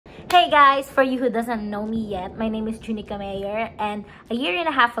Hey guys, for you who doesn't know me yet, my name is Juneca and a year and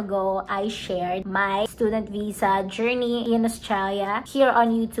a half ago, I shared my student visa journey in Australia here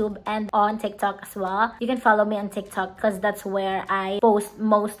on YouTube and on TikTok as well. You can follow me on TikTok because that's where I post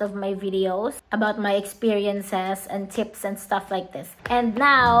most of my videos about my experiences and tips and stuff like this. And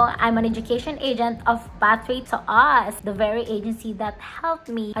now, I'm an education agent of Pathway to Us, the very agency that helped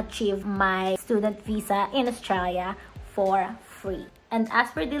me achieve my student visa in Australia for free. And as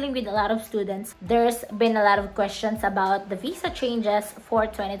we're dealing with a lot of students, there's been a lot of questions about the visa changes for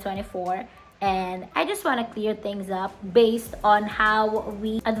 2024. And I just want to clear things up based on how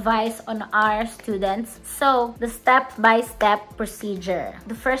we advise on our students. So, the step-by-step procedure.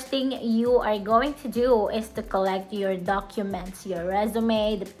 The first thing you are going to do is to collect your documents, your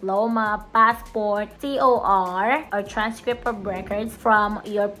resume, diploma, passport, TOR, or transcript of records from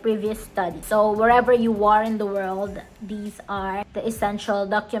your previous study. So, wherever you are in the world, these are the essential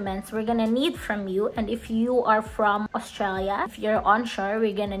documents we're gonna need from you. And if you are from Australia, if you're onshore,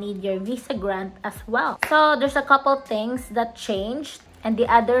 we're gonna need your visa grant as well. So there's a couple things that changed, and the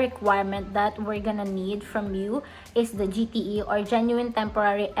other requirement that we're gonna need from you is the GTE or Genuine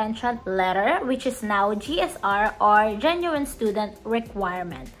Temporary Entrant Letter, which is now GSR or Genuine Student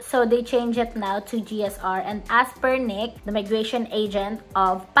Requirement. So they changed it now to GSR, and as per Nick, the migration agent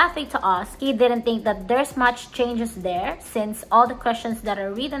of Pathway to Us, he didn't think that there's much changes there since all the questions that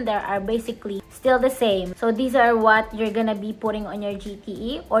are written there are basically still the same. So these are what you're gonna be putting on your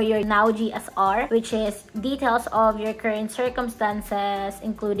GTE or your now GSR, which is details of your current circumstances,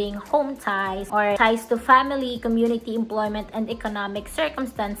 including home ties or ties to family, community, employment, and economic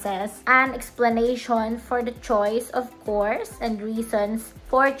circumstances, and explanation for the choice of course and reasons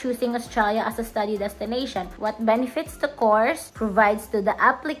for choosing Australia as a study destination. What benefits the course provides to the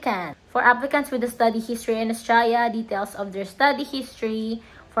applicant. For applicants with a study history in Australia, details of their study history.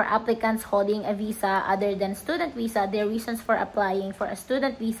 For applicants holding a visa other than student visa, their reasons for applying for a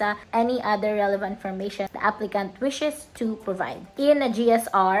student visa, any other relevant information the applicant wishes to provide. In a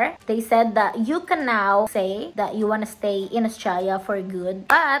GSR, they said that you can now say that you want to stay in Australia for good,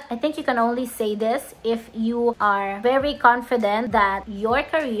 but I think you can only say this if you are very confident that your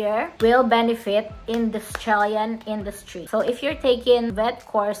career will benefit in the Australian industry. So if you're taking vet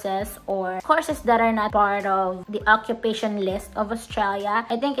courses or courses that are not part of the occupation list of Australia,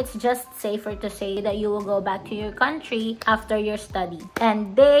 I think it's just safer to say that you will go back to your country after your study.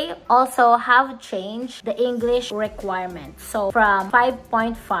 And they also have changed the English requirement. So from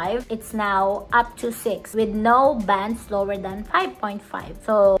 5.5, it's now up to 6 with no bands lower than 5.5.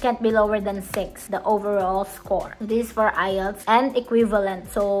 So it can't be lower than 6, the overall score. This is for IELTS and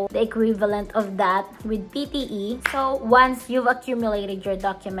equivalent. So the equivalent of that with PTE. So once you've accumulated your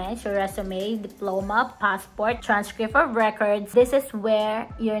documents, your resume, diploma, passport, transcript of records, this is where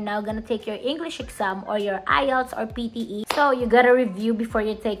you're now gonna take your English exam or your IELTS or PTE. So you gotta review before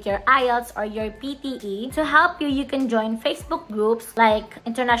you take your IELTS or your PTE. To help you, you can join Facebook groups like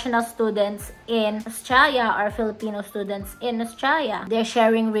international students in Australia or Filipino students in Australia. They're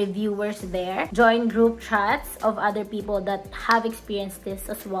sharing reviewers there. Join group chats of other people that have experienced this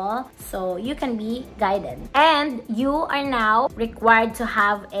as well, so you can be guided. And you are now required to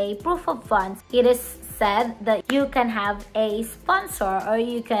have a proof of funds. It is said that you can have a sponsor or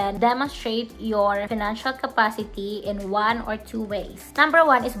you can demonstrate your financial capacity in one or two ways. Number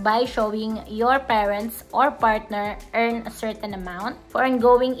one is by showing your parents or partner earn a certain amount. For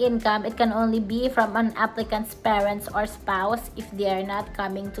ongoing income, it can only be from an applicant's parents or spouse if they are not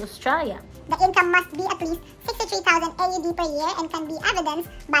coming to Australia. The income must be at least 63,000 AUD per year and can be evidenced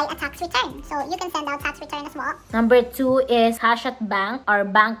by a tax return. So you can send out tax return as well. Number two is cash at bank or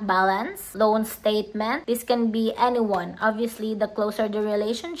bank balance, loan statement. This can be anyone. Obviously, the closer the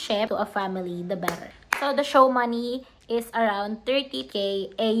relationship to a family, the better. So the show money is around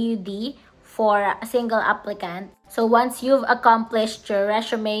 30k AUD for a single applicant. So once you've accomplished your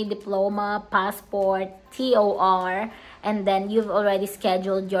resume, diploma, passport, TOR, and then you've already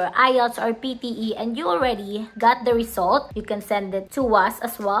scheduled your IELTS or PTE and you already got the result, you can send it to us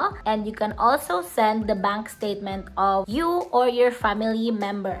as well. And you can also send the bank statement of you or your family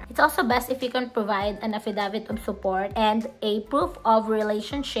member. It's also best if you can provide an affidavit of support and a proof of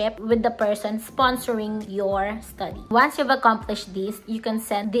relationship with the person sponsoring your study. Once you've accomplished this, you can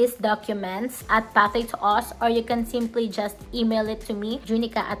send these documents at Pathway to Us, or you can simply just email it to me,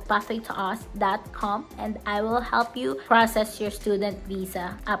 juneca@pathwaytous.com, and I will help you process your student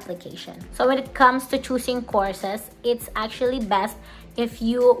visa application. So when it comes to choosing courses, it's actually best if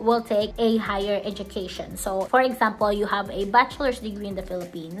you will take a higher education. So for example, you have a bachelor's degree in the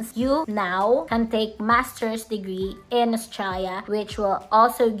Philippines, you now can take master's degree in Australia, which will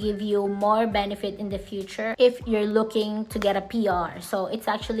also give you more benefit in the future if you're looking to get a PR. So it's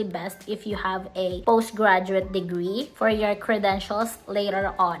actually best if you have a postgraduate degree for your credentials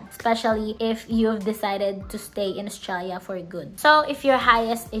later on, especially if you've decided to stay in Australia for good. So if your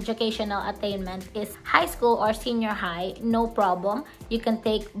highest educational attainment is high school or senior high, no problem. You can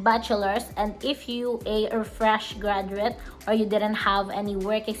take bachelor's, and if you are a fresh graduate or you didn't have any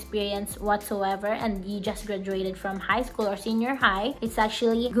work experience whatsoever and you just graduated from high school or senior high, it's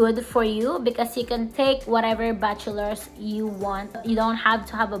actually good for you because you can take whatever bachelor's you want. You don't have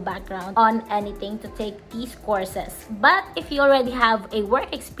to have a background on anything to take these courses. But if you already have a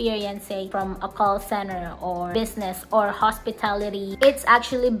work experience, say from a call center or business or hospitality, it's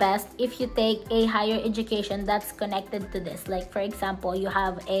actually best if you take a higher education that's connected to this. Like for example, you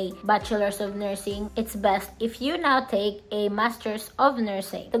have a bachelor's of nursing, it's best if you now take a master's of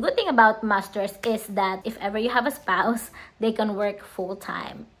nursing. The good thing about masters is that if ever you have a spouse, they can work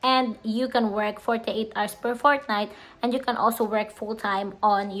full-time, and you can work 48 hours per fortnight, and you can also work full-time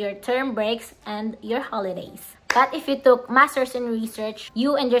on your term breaks and your holidays. But if you took master's in research,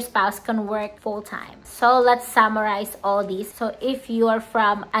 you and your spouse can work full-time. So let's summarize all these. So if you are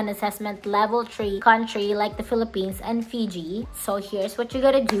from an assessment level 3 country like the Philippines and Fiji, so here's what you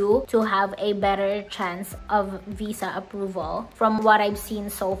gotta do to have a better chance of visa approval. From what I've seen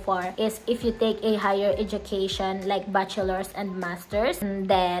so far is if you take a higher education like bachelor's and master's, and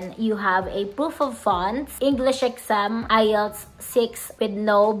then you have a proof of funds, English exam, IELTS 6 with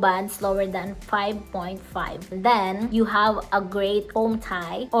no bands lower than 5.5. Then you have a great home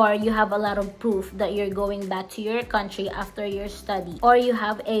tie, or you have a lot of proof that you're going back to your country after your study, or you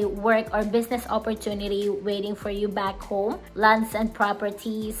have a work or business opportunity waiting for you back home, lands and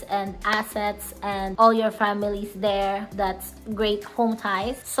properties and assets and all your families there. That's great home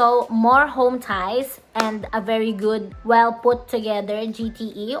ties. So more home ties and a very good, well put together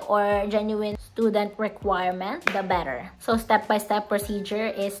GTE or genuine student requirement, the better. So step-by-step procedure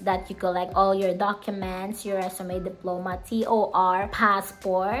is that you collect all your documents, your resume, diploma, TOR,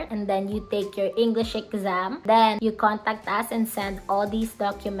 passport, and then you take your English exam. Then you contact us and send all these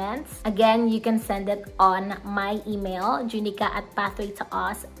documents. Again, you can send it on my email,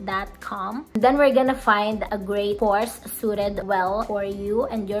 juneca@pathwaytous.com. Then we're gonna find a great course suited well for you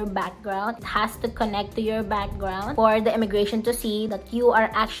and your background. It has to connect to your background for the immigration to see that you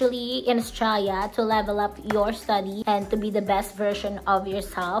are actually in Australia to level up your study and to be the best version of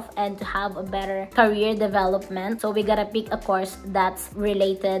yourself and to have a better career development. So we gotta pick a course that's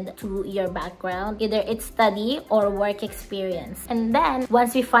related to your background. Either it's study or work experience. And then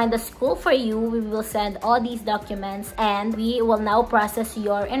once we find a school for you, we will send all these documents and we will now process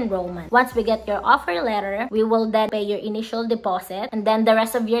your enrollment. Once we get your offer letter, we will then pay your initial deposit, and then the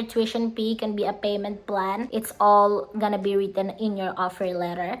rest of your tuition fee can be a payment plan. It's all gonna be written in your offer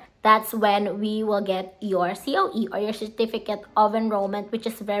letter. That's when we will get your COE or your certificate of enrollment, which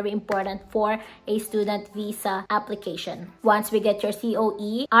is very important for a student visa application. Once we get your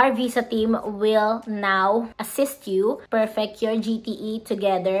COE, our visa team will now assist you perfect your GTE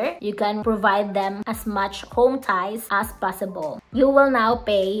together. You can provide them as much home ties as possible. You will now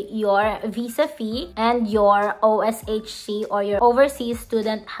pay your visa fee and your OSHC or your overseas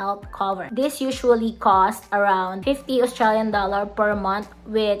student health cover. This usually costs around 50 Australian dollar per month,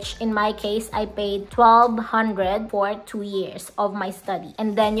 which in my case, I paid $1,200 for 2 years of my study.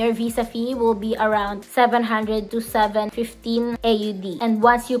 And then your visa fee will be around 700 to 715 AUD. And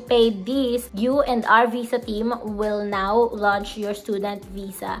once you pay these, you and our visa team will now launch your student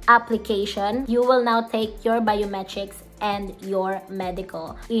visa application. You will now take your biometrics and your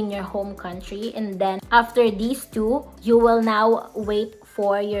medical in your home country. And then after these two, you will now wait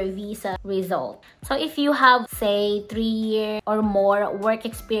for your visa result. So if you have, say, 3 years or more work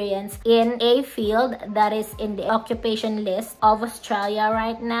experience in a field that is in the occupation list of Australia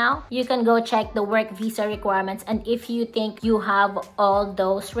right now, you can go check the work visa requirements. And if you think you have all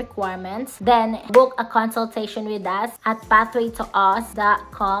those requirements, then book a consultation with us at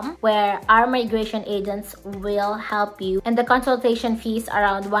pathwaytous.com, where our migration agents will help you. And the consultation fees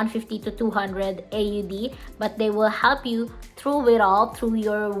around 150 to 200 AUD, but they will help you through it all through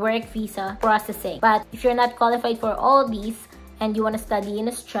your work visa processing. But if you're not qualified for all these and you want to study in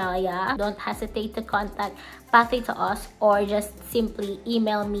Australia, don't hesitate to contact Pathway to Us, or just simply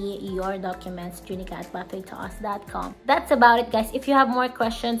email me your documents, juneca@pathwaytous.com. That's about it, guys. If you have more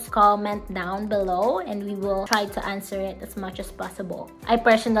questions, comment down below and we will try to answer it as much as possible. I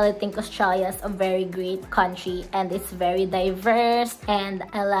personally think Australia is a very great country and it's very diverse, and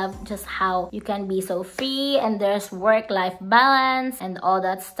I love just how you can be so free and there's work-life balance and all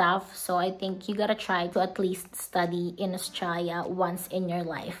that stuff. So I think you gotta try to at least study in Australia once in your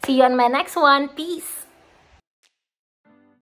life. See you on my next one. Peace!